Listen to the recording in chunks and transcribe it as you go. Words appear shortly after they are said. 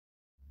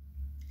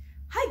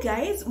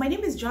guys, my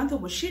name is Joanto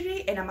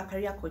Moshiri and I'm a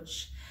career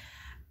coach.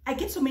 I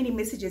get so many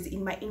messages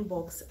in my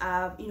inbox,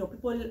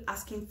 people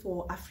asking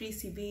for a free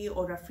CV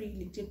or a free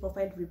LinkedIn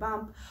profile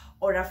revamp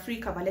or a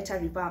free cover letter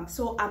revamp.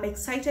 So I'm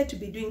excited to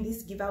be doing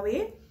this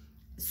giveaway.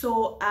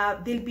 So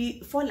there'll be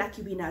 4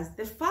 lucky winners.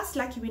 The first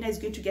lucky winner is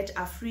going to get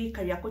a free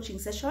career coaching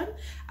session,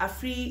 a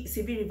free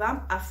CV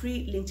revamp, a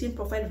free LinkedIn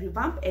profile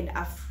revamp, and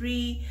a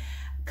free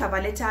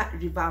cover letter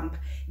revamp.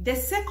 The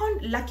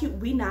second lucky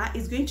winner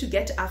is going to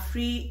get a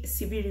free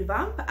CV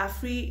revamp, a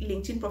free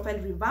LinkedIn profile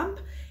revamp,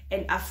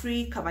 and a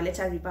free cover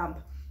letter revamp.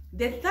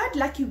 The third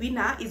lucky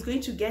winner is going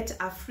to get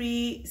a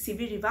free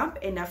CV revamp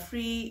and a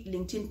free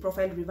LinkedIn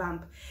profile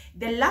revamp.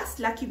 The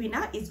last lucky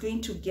winner is going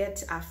to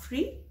get a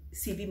free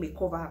CV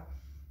makeover.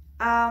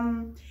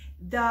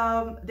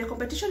 The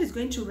competition is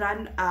going to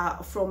run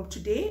from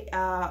today,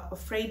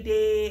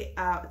 Friday,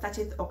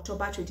 30th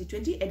October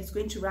 2020, and it's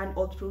going to run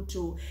all through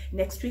to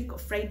next week,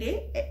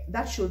 Friday.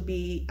 That should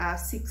be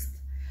 6th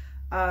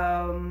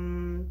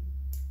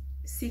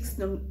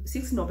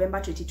November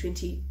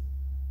 2020.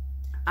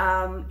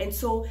 And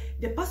so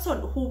the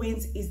person who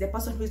wins is the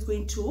person who is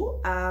going to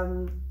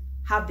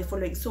have the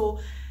following. So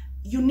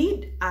you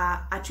need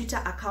a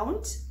Twitter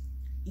account.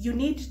 You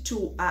need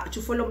to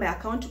follow my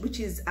account,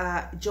 which is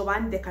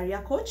Joanne the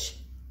Career Coach,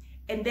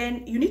 and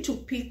then you need to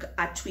pick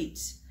a tweet.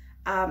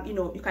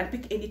 You can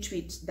pick any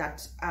tweet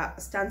that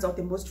stands out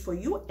the most for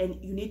you,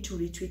 and you need to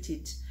retweet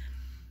it.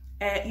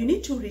 You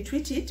need to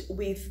retweet it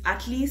with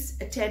at least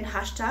 10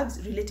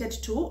 hashtags related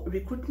to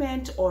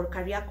recruitment or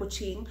career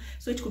coaching.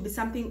 So it could be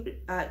something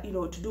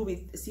to do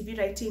with CV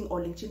writing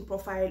or LinkedIn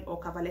profile or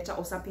cover letter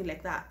or something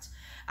like that.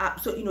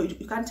 So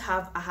you can't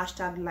have a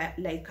hashtag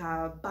like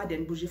bad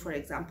and bougie, for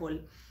example.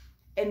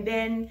 And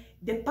then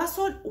the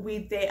person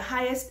with the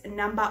highest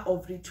number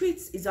of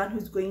retweets is one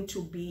who's going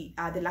to be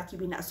the lucky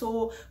winner.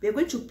 So we're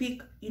going to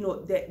pick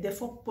the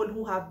 4 people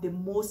who have the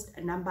most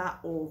number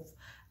of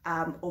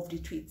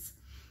retweets.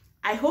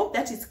 I hope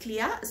that is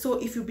clear. So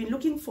if you've been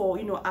looking for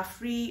a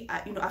free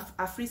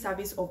a free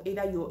service of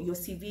either your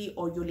CV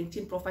or your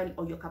LinkedIn profile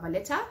or your cover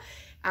letter,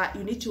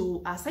 you need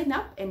to sign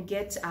up and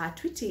get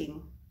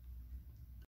tweeting.